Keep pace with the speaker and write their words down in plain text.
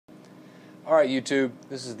Alright YouTube,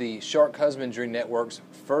 this is the Shark Husbandry Network's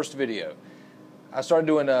first video. I started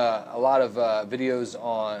doing a lot of videos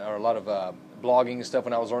on, or a lot of blogging and stuff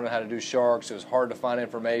when I was learning how to do sharks. It was hard to find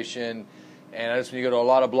information, and I just, when you go to a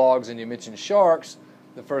lot of blogs and you mention sharks,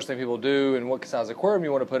 the first thing people do and what size aquarium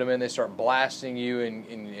you want to put them in, they start blasting you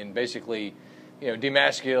and basically,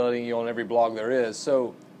 demasculating you on every blog there is.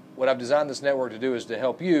 So what I've designed this network to do is to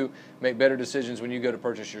help you make better decisions when you go to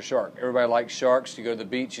purchase your shark. Everybody likes sharks. You go to the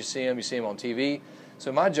beach, you see them on TV.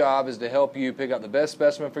 So my job is to help you pick out the best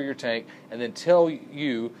specimen for your tank and then tell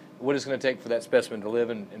you what it's going to take for that specimen to live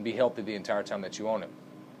and be healthy the entire time that you own it.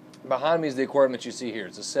 Behind me is the aquarium that you see here.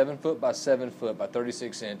 It's a 7 foot by 7 foot by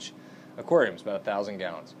 36 inch aquarium. It's about 1,000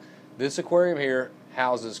 gallons. This aquarium here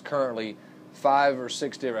houses currently 5 or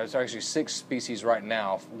 6 different, it's actually 6 species right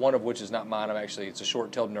now, one of which is not mine. It's a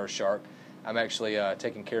short-tailed nurse shark. I'm actually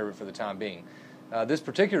taking care of it for the time being. This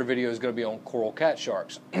particular video is going to be on coral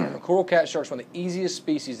catsharks. Coral catsharks are one of the easiest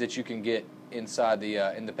species that you can get inside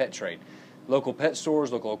in the pet trade. Local pet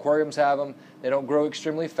stores, local aquariums have them. They don't grow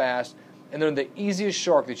extremely fast, and they're the easiest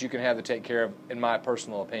shark that you can have to take care of, in my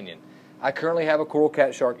personal opinion. I currently have a coral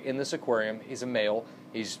catshark in this aquarium. He's a male.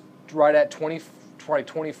 He's right at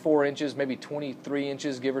 24 inches, maybe 23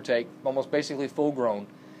 inches, give or take, almost basically full grown.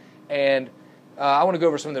 And I want to go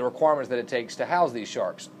over some of the requirements that it takes to house these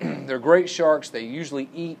sharks. They're great sharks. They usually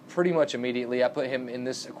eat pretty much immediately. I put him in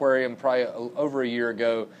this aquarium probably over a year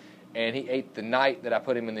ago, and he ate the night that I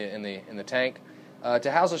put him in the tank.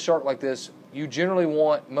 To house a shark like this, you generally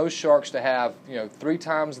want most sharks to have 3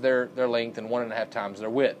 times their length and 1.5 times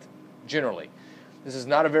their width, generally. This is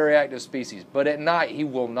not a very active species, but at night he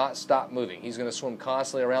will not stop moving. He's going to swim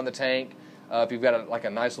constantly around the tank. If you've got a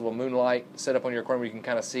nice little moonlight set up on your aquarium where you can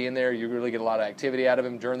kind of see in there, you really get a lot of activity out of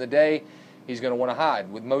him. During the day, he's going to want to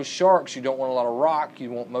hide. With most sharks, you don't want a lot of rock.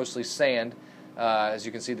 You want mostly sand. As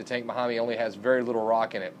you can see, the tank behind me only has very little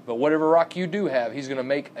rock in it. But whatever rock you do have, he's going to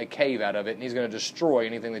make a cave out of it, and he's going to destroy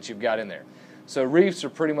anything that you've got in there. So reefs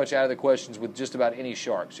are pretty much out of the questions with just about any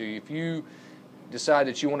shark. So if you decide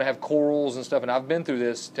that you want to have corals and stuff, and I've been through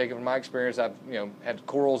this, taken from my experience, I've had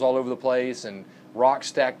corals all over the place and rocks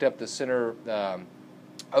stacked up the center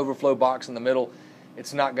overflow box in the middle.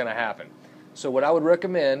 It's not going to happen. So what I would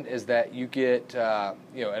recommend is that you get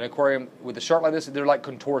an aquarium with a shark like this. They're like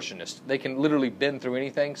contortionists. They can literally bend through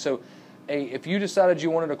anything. So if you decided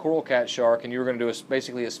you wanted a coral cat shark and you were going to do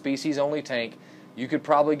basically a species only tank, you could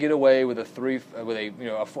probably get away with a 4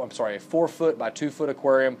 foot by 2 foot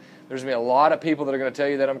aquarium. There's going to be a lot of people that are going to tell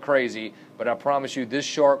you that I'm crazy, but I promise you this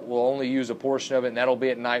shark will only use a portion of it, and that'll be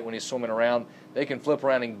at night when he's swimming around. They can flip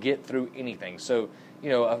around and get through anything. So,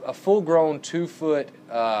 a full-grown 2 foot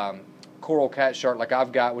coral cat shark like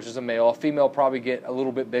I've got, which is a male. A female probably get a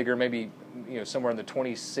little bit bigger, maybe somewhere in the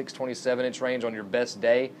 26, 27 inch range on your best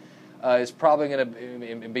day. Is probably going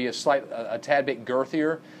to be a tad bit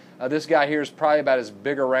girthier. This guy here is probably about as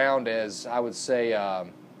big around as, I would say,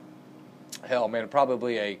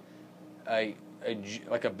 probably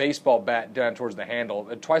like a baseball bat down towards the handle,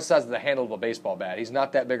 twice the size of the handle of a baseball bat. He's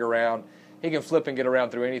not that big around. He can flip and get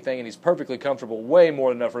around through anything, and he's perfectly comfortable, way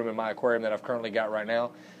more than enough room in my aquarium that I've currently got right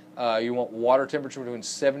now. You want water temperature between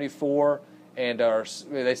 74 and,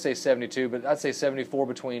 they say 72, but I'd say 74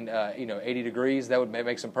 between 80 degrees. That would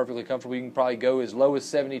make them perfectly comfortable. You can probably go as low as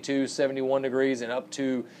 72, 71 degrees and up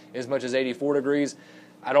to as much as 84 degrees.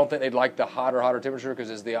 I don't think they'd like the hotter temperature,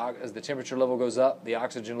 because as the temperature level goes up, the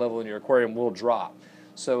oxygen level in your aquarium will drop.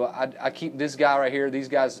 So I keep this guy right here. These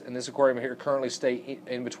guys in this aquarium here currently stay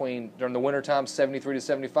in between, during the wintertime, 73 to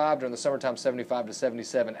 75, during the summertime, 75 to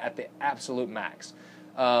 77 at the absolute max.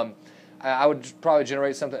 I would probably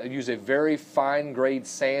use a very fine grade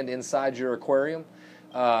sand inside your aquarium,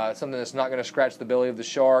 something that's not going to scratch the belly of the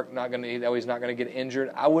shark, he's not going to get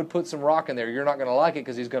injured. I would put some rock in there. You're not going to like it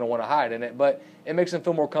because he's going to want to hide in it, but it makes him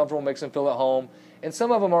feel more comfortable, makes him feel at home. And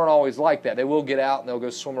some of them aren't always like that. They will get out and they'll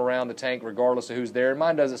go swim around the tank regardless of who's there.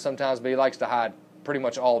 Mine does it sometimes, but he likes to hide pretty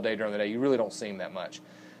much all day during the day. You really don't see him that much.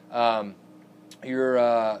 Your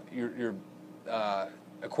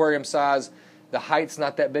aquarium size, the height's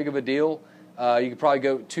not that big of a deal. You could probably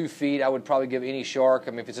go 2 feet. I would probably give any shark,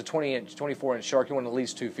 if it's a 24-inch shark, you want at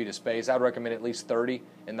least 2 feet of space. I would recommend at least 30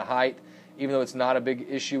 in the height, even though it's not a big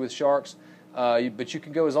issue with sharks. But you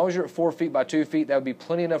can go, as long as you're at 4 feet by 2 feet, that would be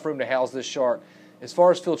plenty enough room to house this shark. As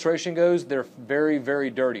far as filtration goes, they're very,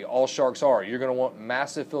 very dirty. All sharks are. You're going to want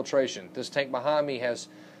massive filtration. This tank behind me has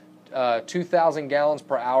 2,000 gallons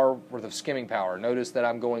per hour worth of skimming power. Notice that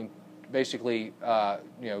I'm going basically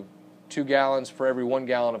 2 gallons for every 1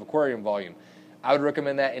 gallon of aquarium volume. I would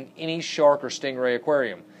recommend that in any shark or stingray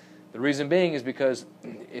aquarium. The reason being is because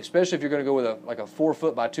especially if you're going to go with like a 4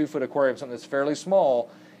 foot by 2 foot aquarium, something that's fairly small.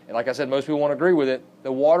 And like I said, most people won't agree with it.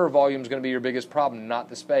 The water volume is going to be your biggest problem, not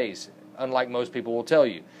the space, unlike most people will tell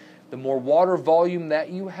you. The more water volume that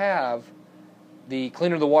you have, the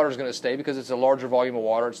cleaner the water is going to stay because it's a larger volume of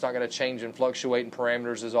water. It's not going to change and fluctuate in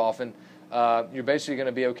parameters as often. You're basically going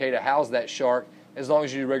to be okay to house that shark as long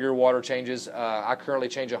as you do regular water changes. I currently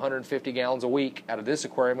change 150 gallons a week out of this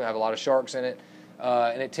aquarium. I have a lot of sharks in it,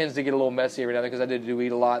 and it tends to get a little messy every now and then because I do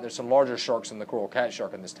eat a lot. There's some larger sharks in the Coral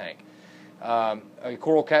Catshark in this tank. A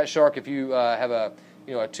Coral Catshark, if you have a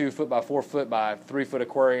 2 foot by 4 foot by 3 foot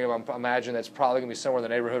aquarium, I imagine that's probably going to be somewhere in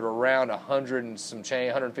the neighborhood of around 100 and some change,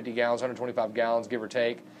 150 gallons, 125 gallons, give or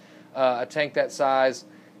take. A tank that size,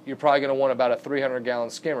 you're probably going to want about a 300-gallon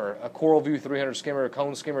skimmer. A Coral View 300 skimmer, a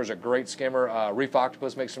cone skimmer is a great skimmer. Reef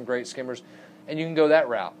Octopus makes some great skimmers, and you can go that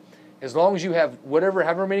route. As long as you have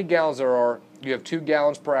however many gallons there are, you have 2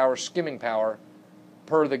 gallons per hour skimming power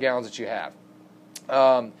per the gallons that you have.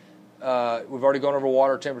 We've already gone over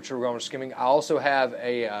water temperature. We're going over skimming. I also have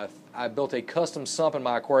I built a custom sump in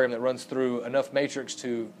my aquarium that runs through enough matrix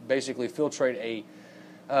to basically filtrate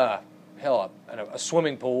a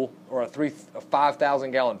swimming pool or a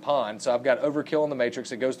 5,000 gallon pond. So I've got overkill in the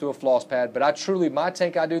matrix. It goes through a floss pad. But my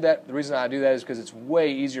tank, I do that. The reason I do that is because it's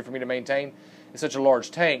way easier for me to maintain. It's such a large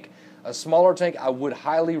tank. A smaller tank, I would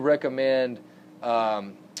highly recommend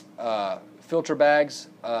filter bags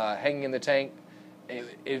hanging in the tank.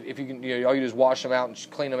 If you can, all you do is wash them out and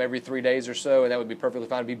clean them every 3 days or so, and that would be perfectly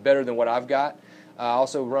fine. It'd be better than what I've got. I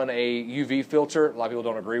also run a UV filter. A lot of people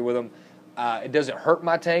don't agree with them. It doesn't hurt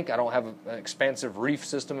my tank. I don't have an expansive reef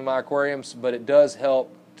system in my aquariums, but it does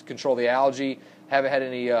help to control the algae. Haven't had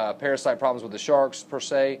any parasite problems with the sharks per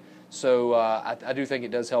se, so I do think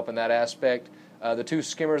it does help in that aspect. The 2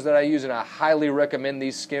 skimmers that I use, and I highly recommend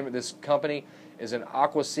this company, is an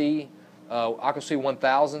AquaSea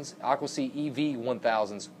 1000s, AquaSea EV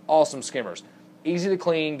 1000s. Awesome skimmers. Easy to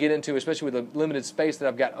clean, get into, especially with the limited space that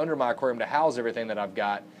I've got under my aquarium to house everything that I've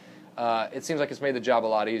got. It seems like it's made the job a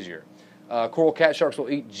lot easier. Coral Catsharks will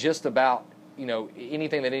eat just about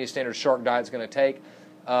anything that any standard shark diet is going to take.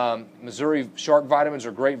 Missouri shark vitamins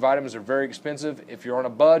are great vitamins. They're very expensive. If you're on a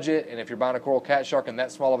budget and if you're buying a Coral Catshark in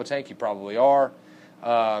that small of a tank, you probably are.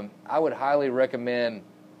 I would highly recommend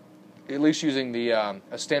at least using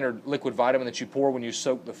a standard liquid vitamin that you pour when you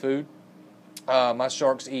soak the food. My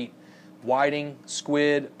sharks eat whiting,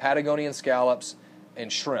 squid, Patagonian scallops,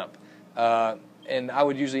 and shrimp. And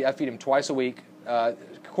I feed them twice a week.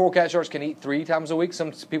 Coral Catsharks can eat 3 times a week.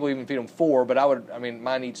 Some people even feed them 4, but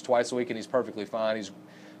mine eats twice a week, and he's perfectly fine. He's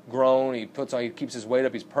grown. He keeps his weight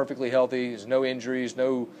up. He's perfectly healthy. There's no injuries,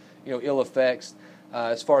 no ill effects.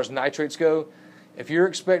 As far as nitrates go, if you're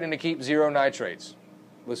expecting to keep 0 nitrates,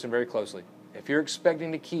 listen very closely. If you're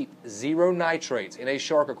expecting to keep 0 nitrates in a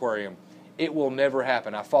shark aquarium, it will never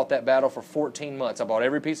happen. I fought that battle for 14 months. I bought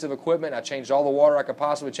every piece of equipment. I changed all the water I could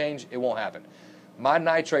possibly change. It won't happen. My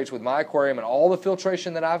nitrates with my aquarium and all the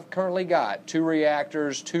filtration that I've currently got, 2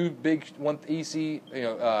 reactors, 2 big AquaSea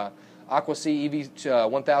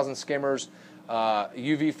EV 1000 skimmers,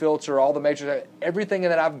 UV filter, all the matrix, everything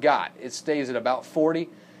that I've got, it stays at about 40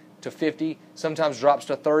 to 50, sometimes drops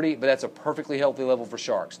to 30, but that's a perfectly healthy level for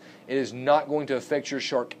sharks. It is not going to affect your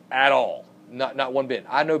shark at all, not one bit.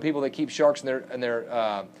 I know people that keep sharks and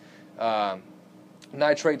their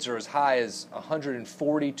nitrates are as high as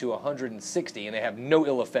 140 to 160, and they have no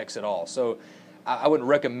ill effects at all. So I wouldn't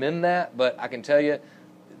recommend that, but I can tell you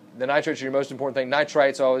the nitrates are your most important thing.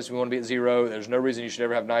 Nitrates, always, we want to be at 0. There's no reason you should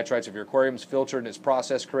ever have nitrates. If your aquarium's filtered and it's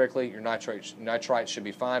processed correctly, your nitrites should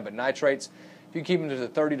be fine. But nitrates, if you keep them to the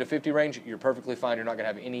 30 to 50 range, you're perfectly fine. You're not going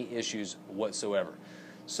to have any issues whatsoever.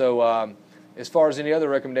 So as far as any other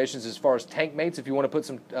recommendations, as far as tank mates, if you want to put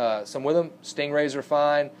some with them, stingrays are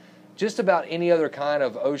fine. Just about any other kind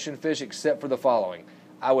of ocean fish except for the following.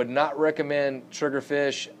 I would not recommend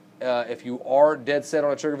triggerfish if you are dead set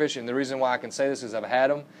on a triggerfish, and the reason why I can say this is I've had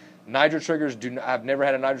them. Nitro triggers, I've never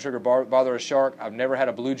had a nitro trigger bother a shark. I've never had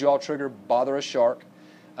a blue jaw trigger bother a shark.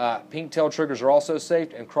 Pink tail triggers are also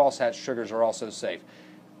safe, and crosshatch triggers are also safe.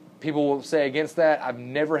 People will say against that, I've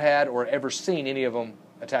never had or ever seen any of them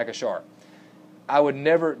attack a shark.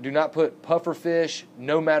 Do not put puffer fish,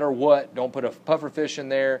 no matter what. Don't put a puffer fish in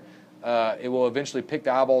there. It will eventually pick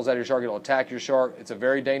the eyeballs out of your shark. It'll attack your shark. It's a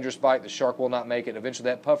very dangerous bite. The shark will not make it. Eventually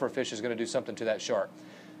that puffer fish is going to do something to that shark.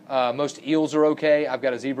 Most eels are okay. I've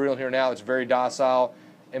got a zebra eel here now. It's very docile.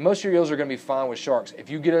 And most of your eels are going to be fine with sharks. If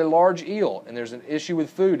you get a large eel and there's an issue with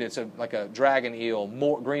food, it's like a dragon eel,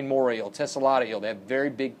 green moray eel, tessellata eel. They have very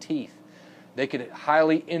big teeth. They could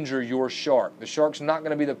highly injure your shark. The shark's not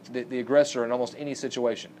going to be the aggressor in almost any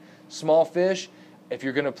situation. Small fish, if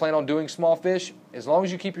you're going to plan on doing small fish, as long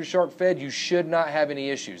as you keep your shark fed, you should not have any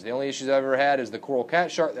issues. The only issues I've ever had is the coral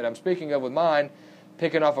catshark that I'm speaking of with mine,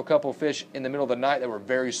 picking off a couple fish in the middle of the night that were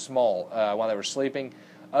very small while they were sleeping.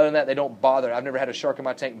 Other than that, they don't bother. I've never had a shark in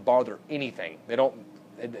my tank bother anything. They don't.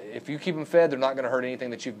 If you keep them fed, they're not going to hurt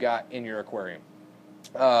anything that you've got in your aquarium.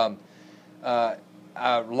 Lighting,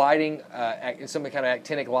 some kind of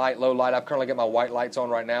actinic light, low light. I've currently got my white lights on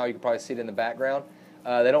right now. You can probably see it in the background.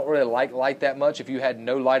 They don't really like light that much. If you had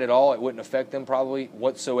no light at all, it wouldn't affect them probably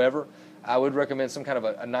whatsoever. I would recommend some kind of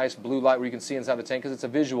a nice blue light where you can see inside the tank because it's a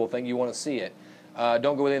visual thing. You want to see it.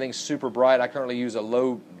 Don't go with anything super bright. I currently use a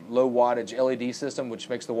low wattage LED system, which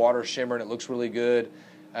makes the water shimmer and it looks really good.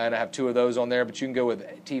 And I have 2 of those on there, but you can go with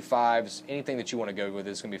T5s. Anything that you want to go with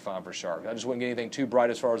is going to be fine for sharks. I just wouldn't get anything too bright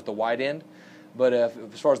as far as the white end. But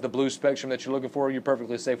as far as the blue spectrum that you're looking for, you're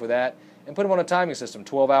perfectly safe with that. And put them on a timing system,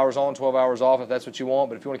 12 hours on, 12 hours off if that's what you want.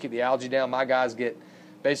 But if you want to keep the algae down, my guys get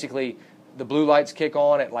basically the blue lights kick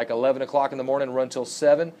on at like 11 o'clock in the morning and run till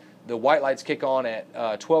 7. The white lights kick on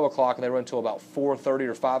at 12 o'clock and they run till about 4:30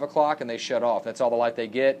 or 5 o'clock and they shut off. That's all the light they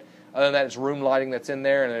get. Other than that, it's room lighting that's in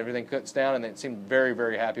there and everything cuts down, and they seem very,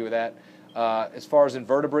 very happy with that. As far as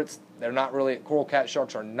invertebrates, they're not really, coral cat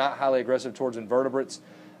sharks are not highly aggressive towards invertebrates.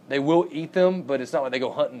 They will eat them, but it's not like they go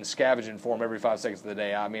hunting and scavenging for them every 5 seconds of the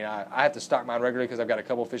day. I mean, I have to stock mine regularly because I've got a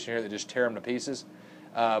couple of fish in here that just tear them to pieces.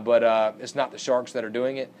 But it's not the sharks that are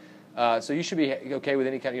doing it. So you should be okay with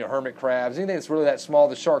any kind of hermit crabs, anything that's really that small.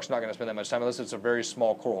 The shark's not going to spend that much time unless it's a very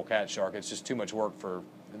small coral cat shark. It's just too much work for.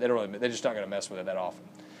 They're just not going to mess with it that often.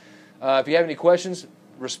 If you have any questions,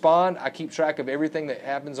 respond. I keep track of everything that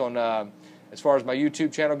happens on as far as my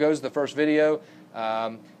YouTube channel goes. The first video.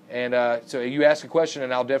 So you ask a question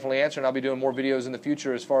and I'll definitely answer, and I'll be doing more videos in the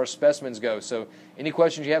future as far as specimens go. So any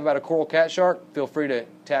questions you have about a coral cat shark, feel free to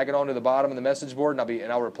tag it on to the bottom of the message board,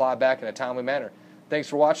 and I'll reply back in a timely manner. Thanks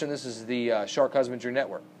for watching. This is the Shark Husbandry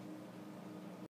Network.